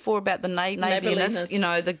made before about the neighbourliness,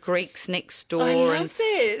 the Greeks next door. I love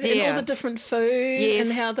that. And all the different food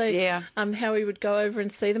and how they, how we would go over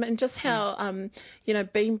and see them, and just how,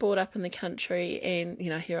 being brought up in the country and,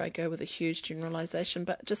 here I go with a huge generalisation,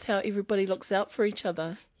 but just how everybody looks out for each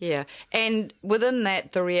other. Yeah. And within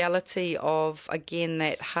that, the reality of, again,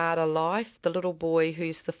 that harder life, the little boy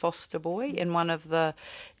who's the foster boy and one of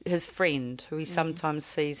his friend who he sometimes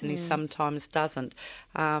sees and he sometimes doesn't.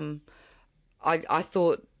 I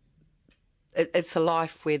thought it's a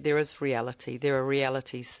life where there is reality. There are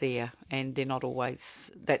realities there, and they're not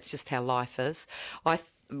always... That's just how life is.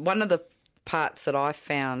 One of the parts that I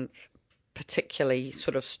found particularly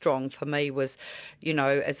sort of strong for me was,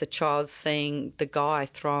 as a child, seeing the guy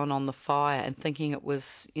thrown on the fire and thinking it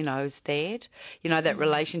was, his dad. That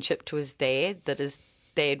relationship to his dad, that his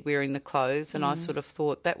dad wearing the clothes, and I sort of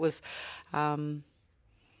thought that was...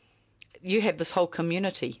 you have this whole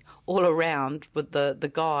community all around with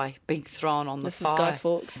the guy being thrown on the fire. This is Guy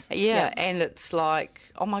Fawkes. Yeah, and it's like,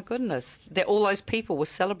 oh my goodness, all those people were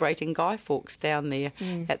celebrating Guy Fawkes down there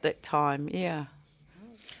at that time, yeah.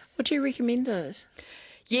 Would you recommend it?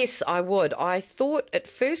 Yes, I would. I thought, at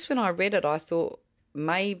first when I read it, I thought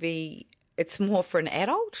maybe it's more for an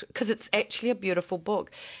adult, because it's actually a beautiful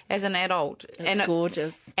book as an adult. It's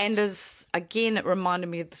gorgeous. And again, it reminded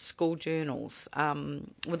me of the school journals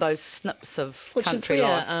with those snips of country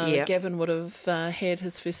life. Which is where Gavin would have had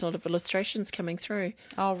his first lot of illustrations coming through.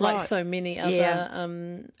 Oh, right. Like so many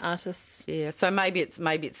other artists. Yeah, so maybe it's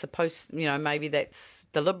supposed, maybe that's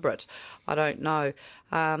deliberate. I don't know.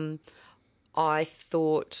 I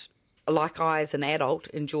thought, like I as an adult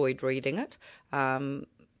enjoyed reading it.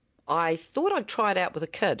 I thought I'd try it out with a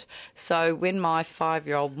kid. So when my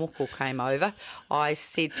 5-year-old Moko came over, I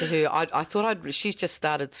said to her, she's just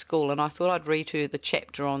started school, and I thought I'd read her the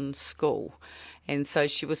chapter on school. And so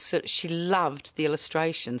she loved the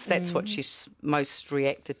illustrations. That's what she most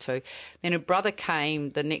reacted to. Then her brother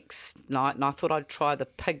came the next night, and I thought I'd try the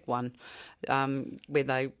pig one, where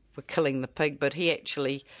they were killing the pig, but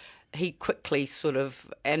he quickly sort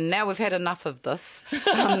of, and now we've had enough of this,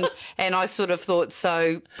 and I sort of thought,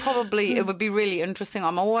 so probably it would be really interesting.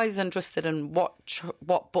 I'm always interested in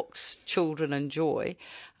what books children enjoy,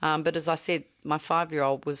 but as I said, my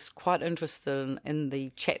 5-year-old was quite interested in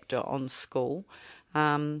the chapter on school.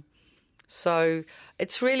 So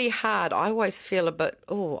it's really hard. I always feel a bit,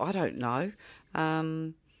 I don't know.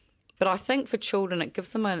 But I think for children, it gives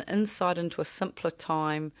them an insight into a simpler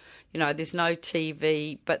time. You know, there's no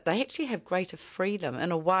TV, but they actually have greater freedom.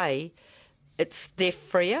 In a way, they're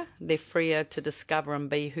freer. They're freer to discover and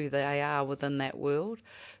be who they are within that world.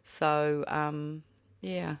 So,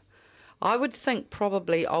 yeah. I would think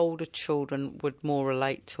probably older children would more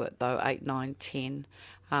relate to it, though, 8, 9, 10.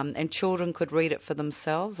 And children could read it for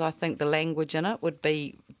themselves. I think the language in it would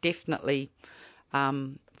be definitely...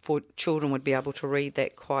 for children would be able to read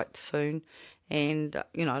that quite soon, and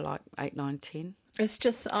like 8, 9, 10.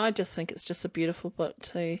 I just think it's just a beautiful book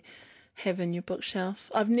to have in your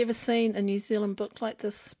bookshelf. I've never seen a New Zealand book like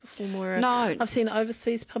this before, Moira. No. I've seen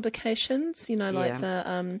overseas publications, like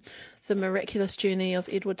the Miraculous Journey of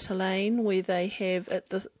Edward Tulane, where they have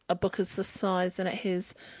a book is this size and it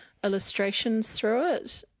has illustrations through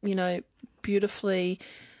it, beautifully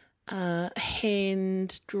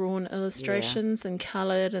hand-drawn illustrations and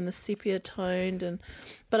coloured and the sepia toned,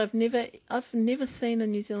 but I've never seen a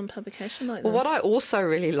New Zealand publication like this. Well, what I also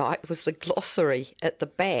really liked was the glossary at the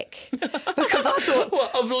back, because I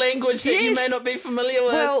thought of language that you may not be familiar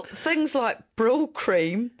with. Well, things like Brill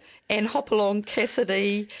Cream and Hopalong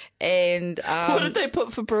Cassidy and what did they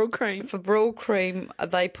put for Brill Cream? For Brill Cream,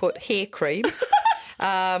 they put hair cream.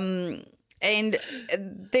 And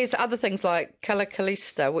there's other things like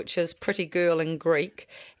Kalakalista, which is pretty girl in Greek,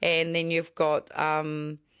 and then you've got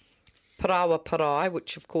parawa parai,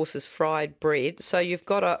 which of course is fried bread. So you've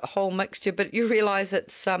got a whole mixture, but you realise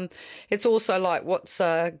it's also like what's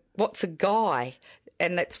a guy,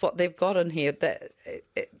 and that's what they've got in here. That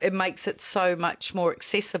it makes it so much more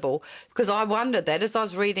accessible. Because I wondered that as I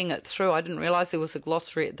was reading it through, I didn't realise there was a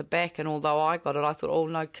glossary at the back, and although I got it, I thought, oh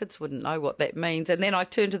no, kids wouldn't know what that means. And then I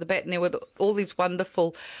turned to the back, and there were all these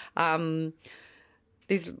wonderful,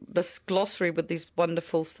 this glossary with these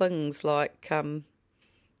wonderful things like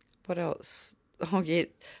what else? Oh, yeah,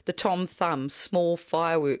 the Tom Thumb, small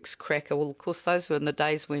fireworks cracker. Well, of course, those were in the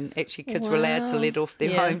days when actually kids were allowed to let off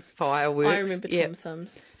their own fireworks. I remember Tom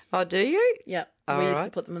Thumbs. Oh, do you? Yeah, All we right. used to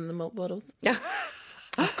put them in the milk bottles.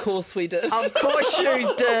 Of course we did. Of course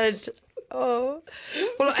you did. Oh.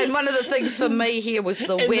 Well, and one of the things for me here was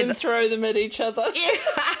the weather. And then throw them at each other. Yeah.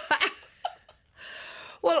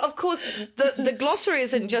 Well, of course, the glossary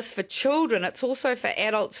isn't just for children. It's also for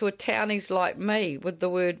adults who are townies like me with the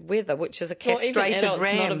word weather, which is a castrated even adults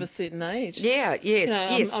ram. Not of a certain age. Yeah, yes,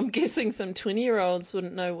 yes. I'm guessing some 20-year-olds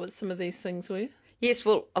wouldn't know what some of these things were. Yes,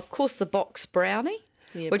 well, of course, the box brownie,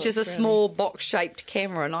 which is a small box-shaped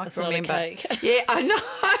camera, and I can remember. Not a cake. Yeah, I know.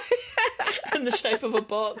 In the shape of a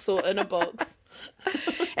box or in a box.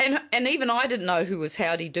 And even I didn't know who was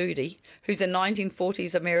Howdy Doody, who's a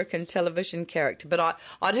 1940s American television character. But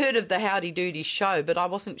I'd heard of the Howdy Doody show, but I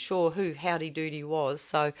wasn't sure who Howdy Doody was.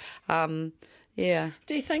 So, yeah.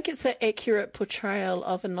 Do you think it's an accurate portrayal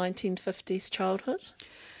of a 1950s childhood?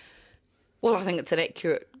 Well, I think it's an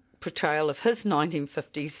accurate portrayal of his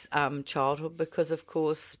 1950s childhood because, of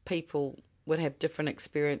course, people would have different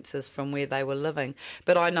experiences from where they were living.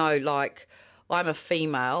 But I know, like, I'm a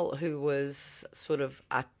female who was sort of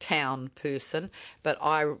a town person, but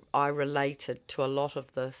I related to a lot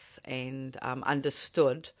of this and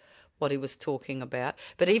understood what he was talking about.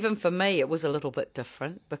 But even for me, it was a little bit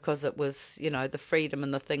different because it was, the freedom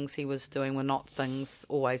and the things he was doing were not things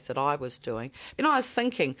always that I was doing. I was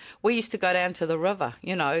thinking, we used to go down to the river,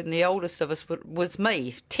 and the oldest of us was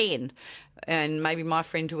me, 10. And maybe my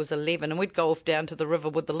friend who was 11, and we'd go off down to the river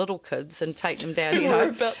with the little kids and take them down, We were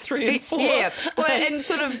about 3 and 4. Yeah, well, and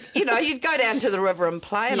sort of, you'd go down to the river and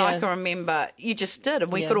play, and I can remember you just did,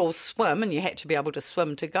 and we could all swim, and you had to be able to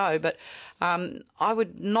swim to go, but I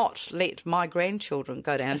would not let my grandchildren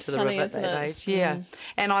go down to the river at that age. Yeah,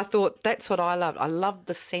 and I thought that's what I loved. I loved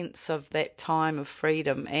the sense of that time of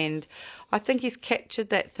freedom, and I think he's captured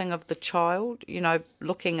that thing of the child,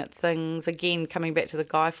 looking at things, again, coming back to the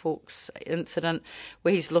Guy Fawkes incident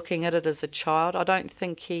where he's looking at it as a child. I don't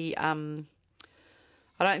think he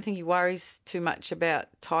worries too much about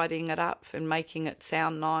tidying it up and making it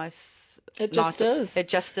sound nice. It just is. It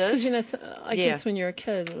just is. Because, I guess when you're a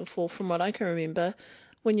kid, from what I can remember,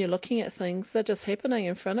 when you're looking at things, they're just happening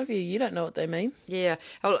in front of you. You don't know what they mean. Yeah.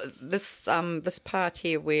 Oh, this part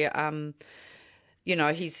here where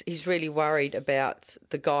he's really worried about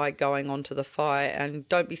the guy going onto the fire, and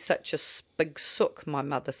don't be such a big sook, my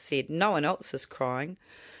mother said. No one else is crying.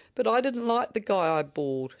 But I didn't like the guy I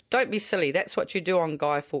bored. Don't be silly. That's what you do on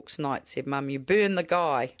Guy Fawkes night, said Mum. You burn the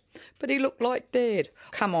guy. But he looked like Dad.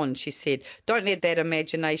 Come on, she said. Don't let that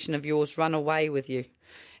imagination of yours run away with you.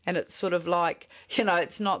 And it's sort of like,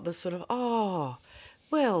 it's not the sort of,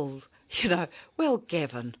 well,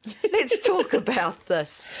 Gavin, let's talk about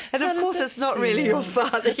this. And of course it's not really your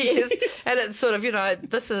father, yes. And it's sort of,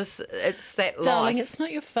 it's that Darling, life. it's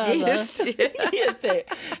not your father. Yes, yeah.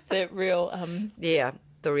 that real...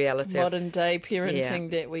 the reality modern day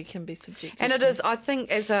parenting that we can be subjected to. And it is, I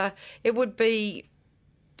think, it would be,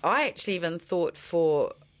 I actually even thought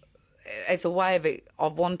as a way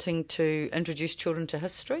of wanting to introduce children to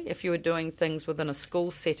history, if you were doing things within a school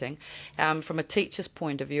setting, from a teacher's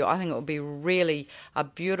point of view, I think it would be really a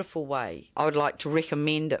beautiful way. I would like to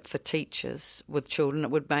recommend it for teachers with children. It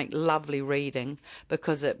would make lovely reading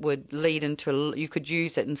because it would lead into, you could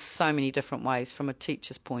use it in so many different ways from a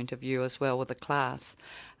teacher's point of view as well with a class.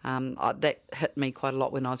 That hit me quite a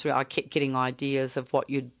lot when I kept getting ideas of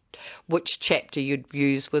which chapter you'd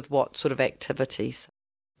use with what sort of activities.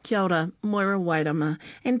 Kia ora, Moira Wairama,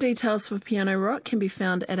 and details for Piano Rock can be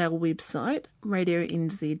found at our website,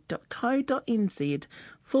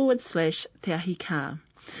 radionz.co.nz/Te Ahi Ka.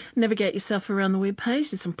 Navigate yourself around the webpage.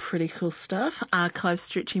 There's some pretty cool stuff, archives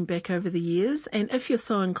stretching back over the years, and if you're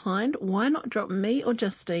so inclined, why not drop me or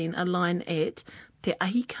Justine a line at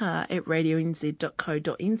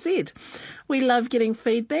teahika@radionz.co.nz. We love getting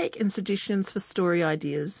feedback and suggestions for story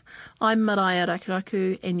ideas. I'm Marae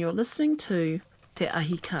Rakiraku, and you're listening to Te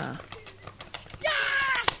Ahi Ka.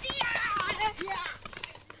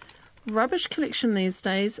 Rubbish collection these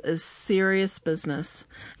days is serious business.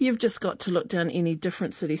 You've just got to look down any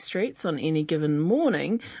different city streets on any given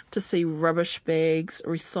morning to see rubbish bags,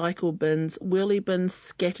 recycle bins, wheelie bins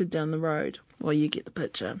scattered down the road. Well, you get the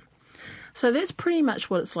picture. So that's pretty much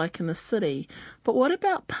what it's like in the city. But what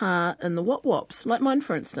about pa in the wopwops, like mine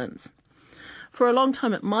for instance? For a long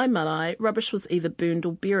time at my marae, rubbish was either burned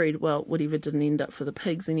or buried, well, whatever didn't end up for the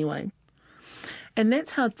pigs anyway. And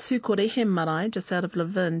that's how Tukorehe marae, just out of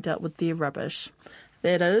Levin, dealt with their rubbish.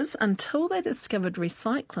 That is, until they discovered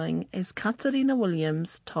recycling, as Katarina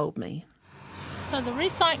Williams told me. So the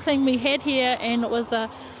recycling we had here, and it was a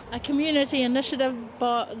community initiative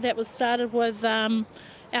that was started with our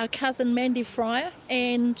cousin Mandy Fryer,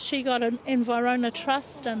 and she got an Environa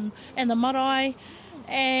Trust and the marae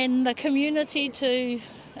and the community to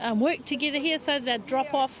work together here so they'd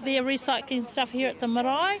drop off their recycling stuff here at the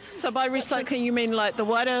marae. So by recycling you mean like the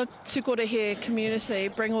wider Tukorehe community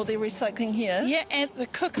bring all their recycling here? Yeah, and the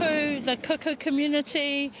kuku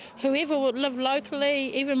community, whoever would live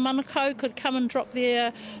locally, even Manukau could come and drop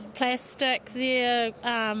their plastic, their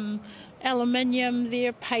aluminium,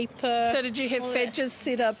 their paper. So did you have fedges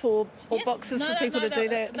set up or yes, boxes for people to do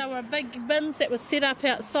that? There were big bins that were set up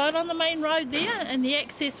outside on the main road there, and the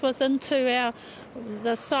access was into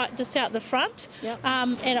the site just out the front. Yep.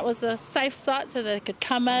 And it was a safe site so they could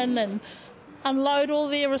come in and unload all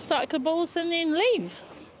their recyclables and then leave.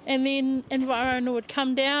 And then Environa would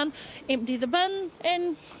come down, empty the bin,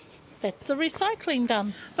 and that's the recycling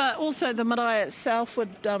done. But also the marae itself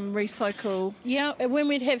would recycle. Yeah, when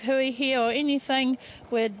we'd have hui here or anything,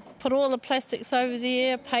 we'd put all the plastics over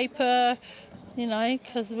there, paper,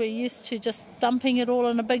 because we're used to just dumping it all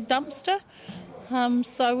in a big dumpster.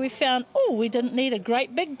 So we found, we didn't need a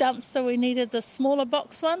great big dumpster, we needed the smaller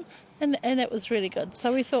box one, and it was really good.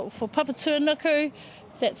 So we thought for Papatūānuku,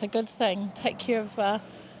 that's a good thing. Take care of our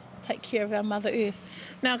Mother Earth.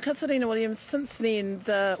 Now, Katarina Williams, since then,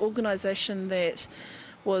 the organisation that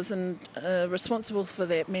was responsible for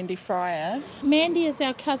that, Mandy Fryer. Mandy is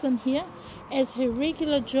our cousin here. As her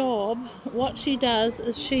regular job, what she does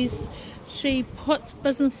is she puts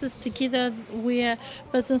businesses together where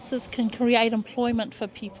businesses can create employment for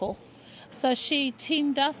people. So she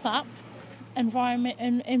teamed us up,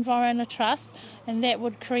 Environa Trust, and that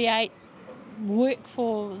would create work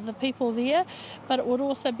for the people there, but it would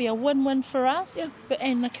also be a win-win for us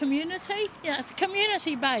and the community. It's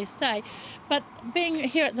community based, but being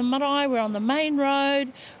here at the marae, we're on the main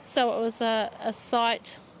road, so it was a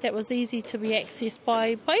site that was easy to be accessed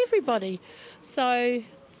by everybody. So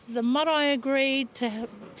the marae agreed to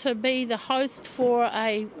be the host for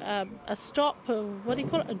a stop,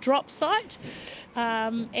 a drop site,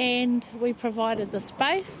 and we provided the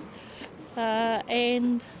space,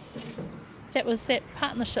 and that was that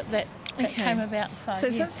partnership that that came about. So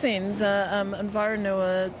since then, the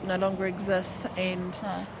Environua no longer exists and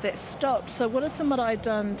that stopped. So what has the marae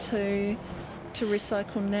done to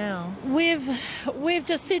recycle now? We've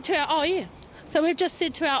just said to our we've just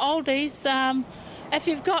said to our oldies, if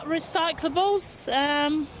you've got recyclables,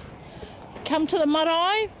 come to the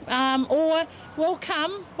marae, or we'll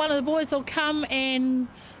come. One of the boys will come and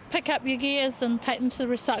pick up your gears and take them to the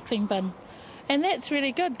recycling bin. And that's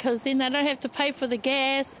really good because then they don't have to pay for the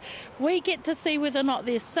gas. We get to see whether or not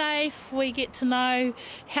they're safe. We get to know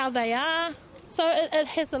how they are. So it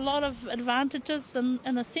has a lot of advantages in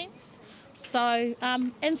a sense. So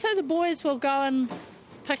and so the boys will go and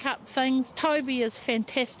pick up things. Toby is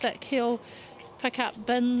fantastic. He'll pick up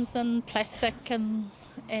bins and plastic and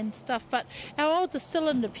stuff. But our olds are still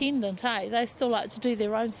independent, hey? They still like to do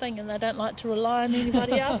their own thing and they don't like to rely on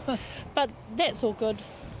anybody else. But that's all good.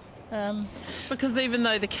 Because even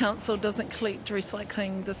though the council doesn't collect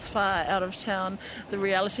recycling this far out of town, the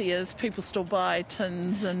reality is people still buy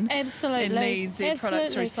tins and need their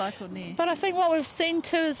products recycled near. But I think what we've seen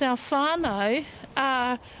too is our whānau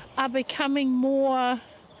are becoming more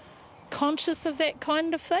conscious of that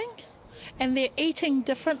kind of thing, and they're eating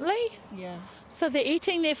differently. Yeah. So they're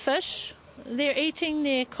eating their fish, they're eating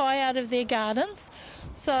their kai out of their gardens.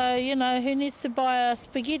 So, who needs to buy a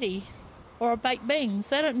spaghetti or a baked beans?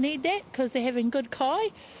 They don't need that because they're having good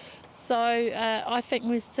kai. So I think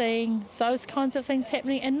we're seeing those kinds of things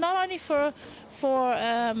happening, and not only for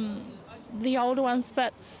the older ones,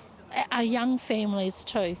 but our young families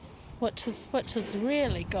too, which is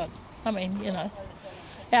really good. I mean,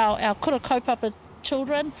 our kura kaupapa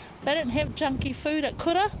children, they don't have junky food at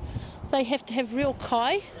kura. They have to have real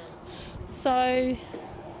kai. So,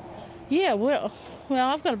 yeah, well,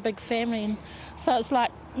 I've got a big family, and so it's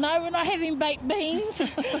like, no, we're not having baked beans.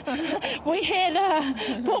 We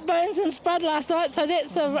had pork bones and spud last night, so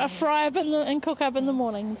that's a fry up and cook up in the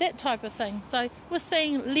morning, that type of thing. So we're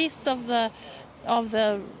seeing less of the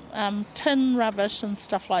tin rubbish and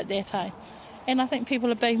stuff like that, eh? And I think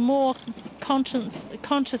people are being more conscious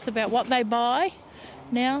about what they buy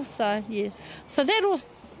now. So yeah, so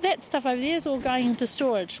that stuff over there is all going into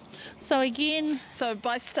storage. So again... So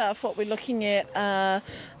by stuff, what we're looking at,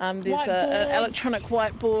 there's an electronic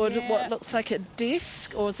whiteboard, what looks like a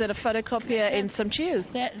desk, or is that a photocopier, and some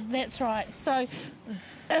chairs? That's right. So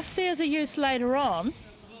if there's a use later on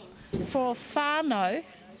for whānau,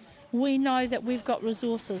 we know that we've got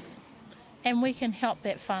resources and we can help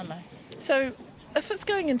that whānau. So if it's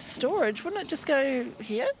going into storage, wouldn't it just go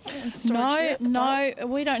here? No,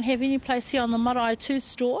 we don't have any place here on the marae to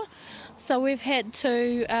store. So we've had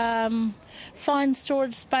to find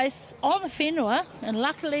storage space on the whenua, and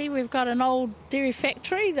luckily we've got an old dairy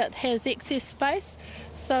factory that has excess space.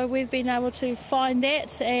 So we've been able to find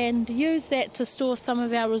that and use that to store some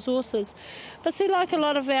of our resources. But see, like a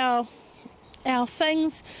lot of our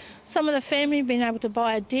things, some of the family have been able to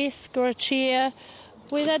buy a desk or a chair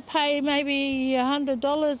where they'd pay maybe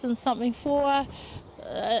 $100 and something for,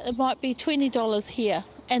 it might be $20 here.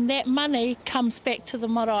 And that money comes back to the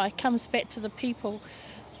marae, comes back to the people.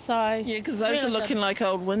 So yeah, because those are looking like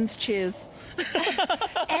old Winds chairs.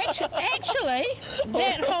 Actually,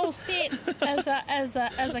 that whole set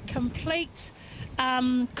is a complete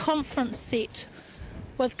conference set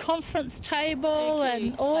with conference table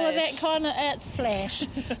and all of that kind of. It's flash.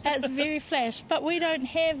 It's very flash. But we don't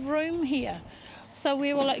have room here. So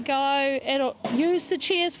we will let go. It'll use the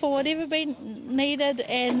chairs for whatever be needed,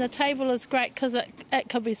 and the table is great because it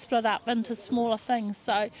could be split up into smaller things.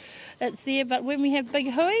 So it's there. But when we have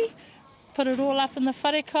big hui, put it all up in the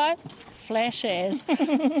wharekai, flash as.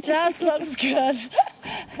 Just looks good.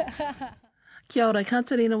 Kia ora,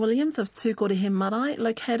 Katerina Williams of Tukorehe Marae,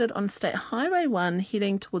 located on State Highway 1,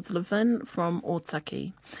 heading towards Levin from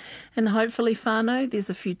Otaki. And hopefully, whānau, there's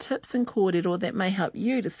a few tips and kōrero that may help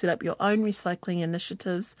you to set up your own recycling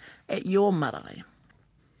initiatives at your marae.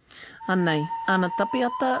 Anei, ana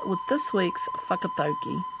tapiata with this week's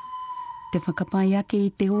whakatauki. Te whakapai ake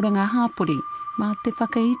I te oranga hāpori, mā te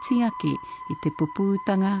whakaiti ake I te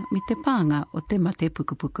puputanga me te pānga o te mate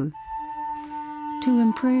pukupuku. To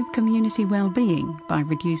improve community well-being by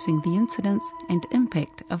reducing the incidence and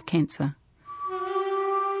impact of cancer.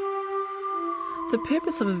 The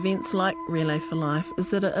purpose of events like Relay for Life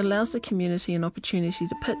is that it allows the community an opportunity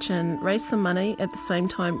to pitch in, raise some money, at the same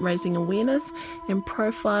time raising awareness and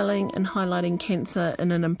profiling and highlighting cancer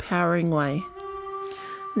in an empowering way.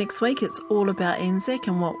 Next week, it's all about Anzac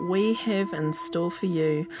and what we have in store for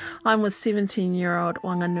you. I'm with 17-year-old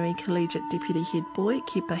Wanganui Collegiate Deputy Head Boy,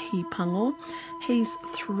 Kepa Pango. He's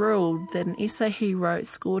thrilled that an essay he wrote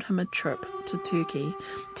scored him a trip to Turkey,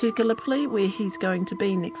 to Gallipoli, where he's going to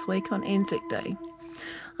be next week on Anzac Day.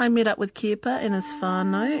 I met up with Kepa and his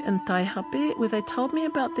whānau in Taihape, where they told me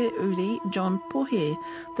about their uri, John Pohe,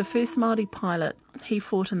 the first Māori pilot. He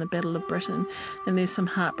fought in the Battle of Britain, and there's some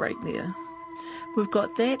heartbreak there. We've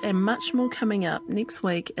got that and much more coming up next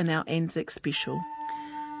week in our Anzac special.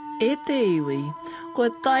 E te iwi, ko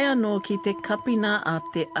tai anō ki te kapina a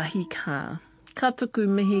te ahi kā. Ka tuku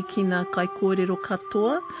mihi ki ngā kai kōrero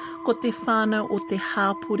katoa, ko te whānau o te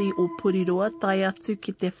hāpori o Puriroa tai atu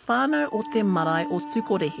ki te whānau o te marae o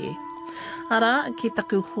Tukorehe. Ara, ki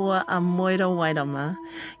taku hoa a Moira Wairama,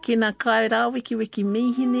 ki ngā kai rā wiki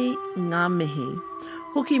mihini ngā mihi.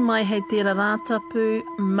 Hoki mai hei tērā rātapu,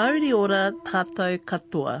 mauri ora tātou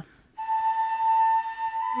katoa.